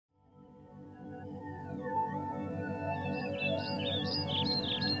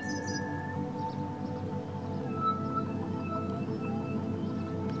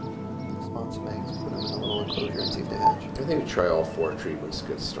easy to hatch. I think we try all 4 treatments to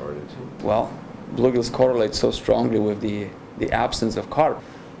get started. Well, bluegills correlate so strongly with the absence of carp.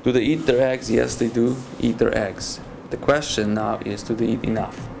 Do they eat their eggs? Yes, they do eat their eggs. The question now is, do they eat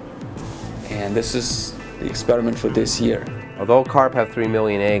enough? And this is the experiment for this year. Although carp have 3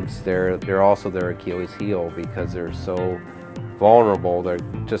 million eggs, they're also their Achilles heel because they're so vulnerable. They're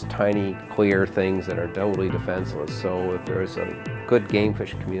just tiny, clear things that are totally defenseless. So if there's a good game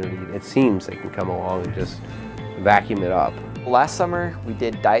fish community, it seems they can come along and just vacuum it up. Last summer, we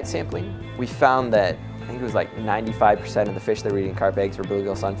did diet sampling. We found that, I think it was like 95% of the fish that were eating carp eggs were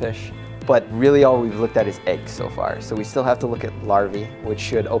bluegill sunfish. But really all we've looked at is eggs so far. So we still have to look at larvae, which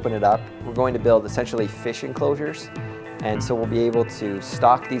should open it up. We're going to build essentially fish enclosures. And so we'll be able to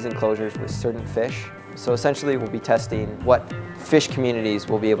stock these enclosures with certain fish. So essentially we'll be testing what fish communities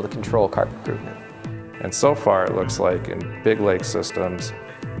will be able to control carp recruitment. And so far it looks like in big lake systems,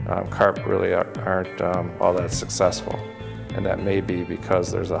 carp really aren't all that successful. And that may be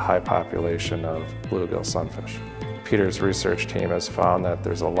because there's a high population of bluegill sunfish. Peter's research team has found that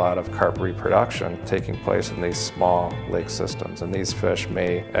there's a lot of carp reproduction taking place in these small lake systems, and these fish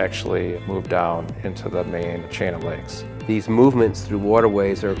may actually move down into the main chain of lakes. These movements through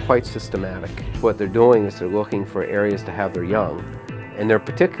waterways are quite systematic. What they're doing is they're looking for areas to have their young, and they're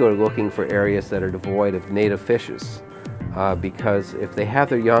particularly looking for areas that are devoid of native fishes, because if they have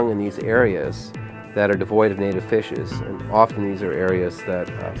their young in these areas that are devoid of native fishes, and often these are areas that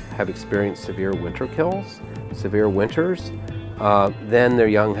have experienced severe winter kills, severe winters, then their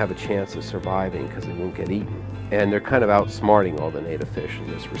young have a chance of surviving because they won't get eaten. And they're kind of outsmarting all the native fish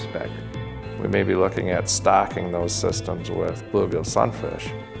in this respect. We may be looking at stocking those systems with bluegill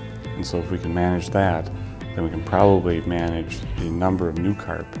sunfish. And so if we can manage that, then we can probably manage the number of new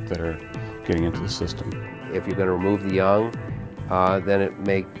carp that are getting into the system. If you're going to remove the young,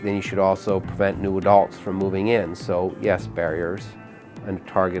 then you should also prevent new adults from moving in. So yes, barriers in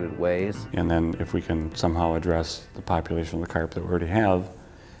targeted ways. And then if we can somehow address the population of the carp that we already have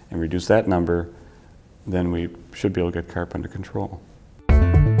and reduce that number, then we should be able to get carp under control.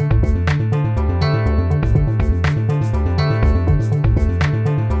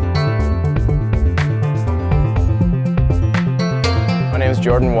 My name is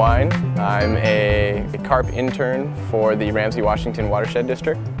Jordan Wine. I'm a carp intern for the Ramsey, Washington Watershed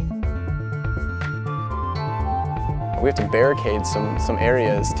District. We have to barricade some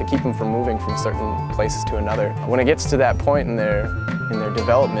areas to keep them from moving from certain places to another. When it gets to that point in their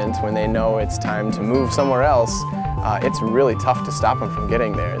development, when they know it's time to move somewhere else, it's really tough to stop them from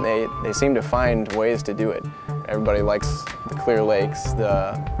getting there. And they seem to find ways to do it. Everybody likes the clear lakes,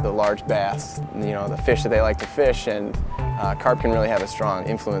 the large bass, you know, the fish that they like to fish, and carp can really have a strong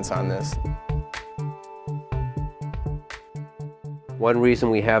influence on this. One reason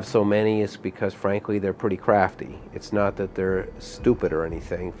we have so many is because, frankly, they're pretty crafty. It's not that they're stupid or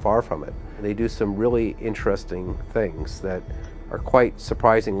anything, far from it. They do some really interesting things that are quite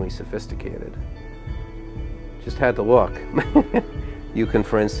surprisingly sophisticated. Just had to look. You can,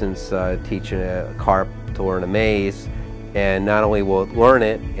 for instance, teach a carp to learn a maze, and not only will it learn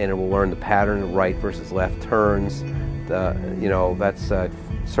it, and it will learn the pattern of right versus left turns. You know, that's a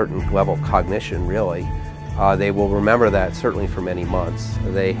certain level of cognition, really. They will remember that certainly for many months.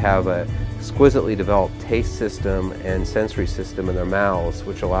 They have an exquisitely developed taste system and sensory system in their mouths,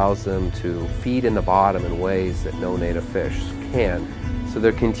 which allows them to feed in the bottom in ways that no native fish can. So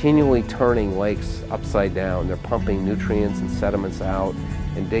they're continually turning lakes upside down. They're pumping nutrients and sediments out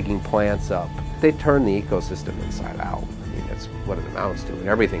and digging plants up. They turn the ecosystem inside out. I mean, that's what it amounts to, and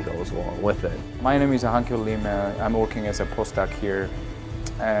everything goes along with it. My name is Hankyo Lim. I'm working as a postdoc here,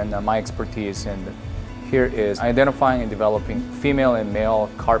 and my expertise here is identifying and developing female and male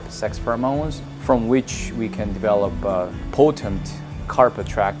carp sex pheromones from which we can develop potent carp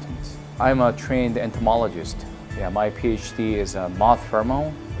attractants. I'm a trained entomologist. Yeah, my PhD is a moth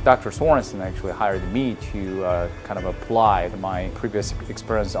pheromone. Dr. Sorensen actually hired me to kind of apply my previous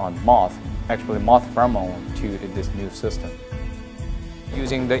experience on moth pheromone to this new system.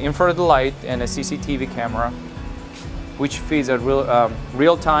 Using the infrared light and a CCTV camera, which feeds a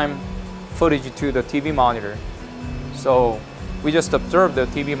real-time footage to the TV monitor. So we just observe the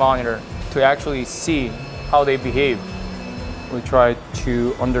TV monitor to actually see how they behave. We try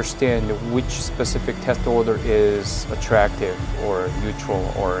to understand which specific test order is attractive or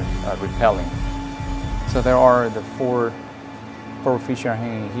neutral or repelling. So there are the four fish are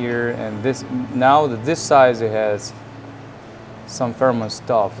hanging here, and this size it has some pheromone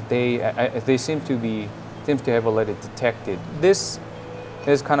stuff. They seem to have already detected. This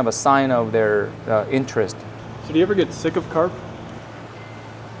is kind of a sign of their interest. So do you ever get sick of carp?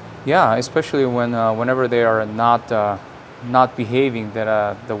 Yeah, especially when whenever they are not behaving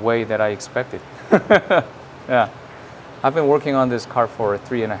the way that I expected. Yeah, I've been working on this carp for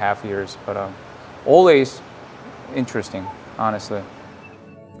 3.5 years, but always interesting, honestly.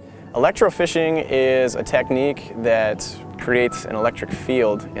 Electrofishing is a technique that creates an electric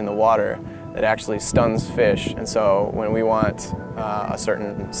field in the water that actually stuns fish. And so when we want a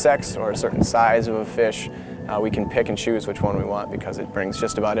certain sex or a certain size of a fish, we can pick and choose which one we want because it brings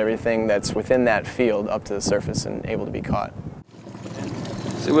just about everything that's within that field up to the surface and able to be caught.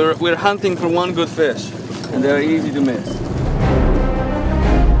 So we're hunting for one good fish, and they're easy to miss.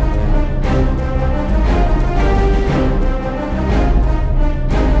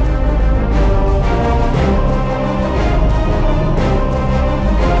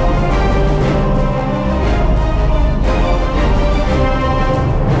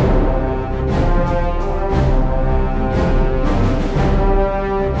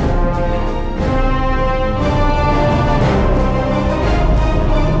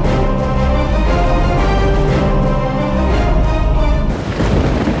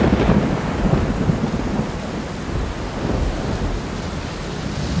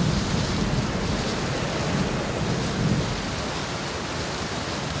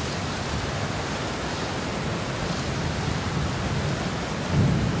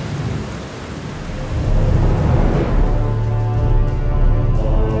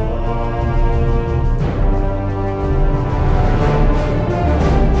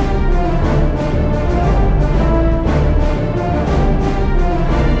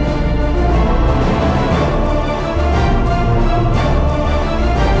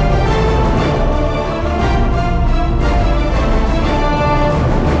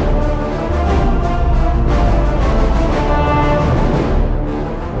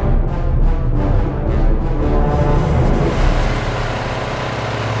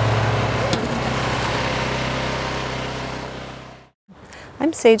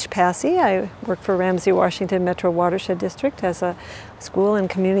 I'm Sage Passy. I work for Ramsey, Washington Metro Watershed District as a school and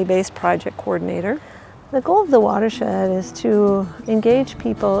community-based project coordinator. The goal of the Watershed is to engage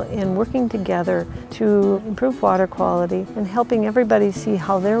people in working together to improve water quality and helping everybody see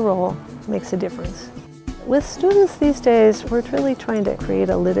how their role makes a difference. With students these days, we're really trying to create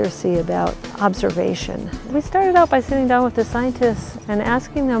a literacy about observation. We started out by sitting down with the scientists and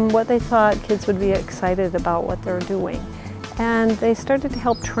asking them what they thought kids would be excited about what they're doing. And they started to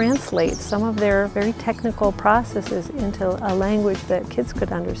help translate some of their very technical processes into a language that kids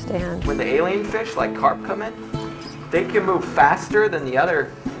could understand. When the alien fish like carp come in, they can move faster than the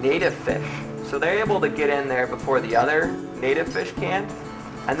other native fish. So they're able to get in there before the other native fish can.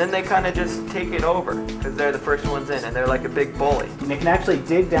 And then they kind of just take it over because they're the first ones in and they're like a big bully. And they can actually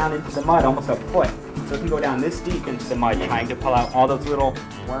dig down into the mud almost a foot. So it can go down this deep into the mud trying to pull out all those little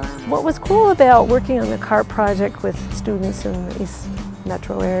worms. What was cool about working on the Carp project with students in the East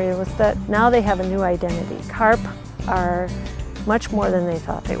Metro area was that now they have a new identity. Carp are much more than they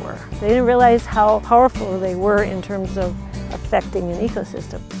thought they were. They didn't realize how powerful they were in terms of affecting an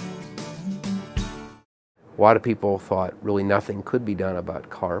ecosystem. A lot of people thought really nothing could be done about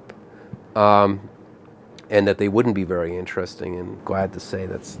carp, and that they wouldn't be very interesting, and glad to say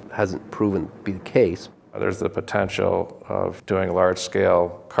that hasn't proven to be the case. There's the potential of doing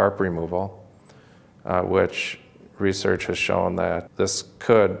large-scale carp removal, which research has shown that this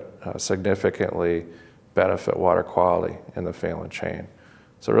could significantly benefit water quality in the Phelan chain.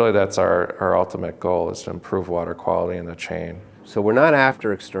 So really that's our ultimate goal, is to improve water quality in the chain. So we're not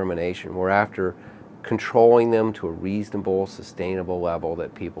after extermination, we're after controlling them to a reasonable, sustainable level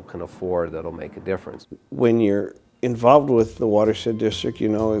that people can afford that'll make a difference. When you're involved with the Watershed District, you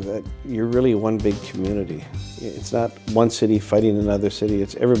know that you're really one big community. It's not one city fighting another city,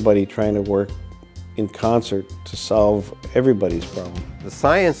 it's everybody trying to work in concert to solve everybody's problem. The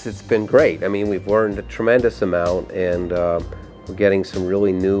science, it's been great. I mean, we've learned a tremendous amount, and we're getting some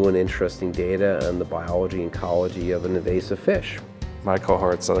really new and interesting data on the biology and ecology of an invasive fish. My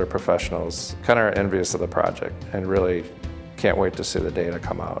cohorts, other professionals, kind of are envious of the project and really can't wait to see the data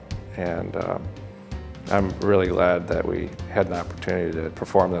come out. And I'm really glad that we had an opportunity to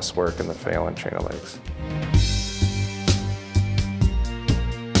perform this work in the Phelan chain of lakes.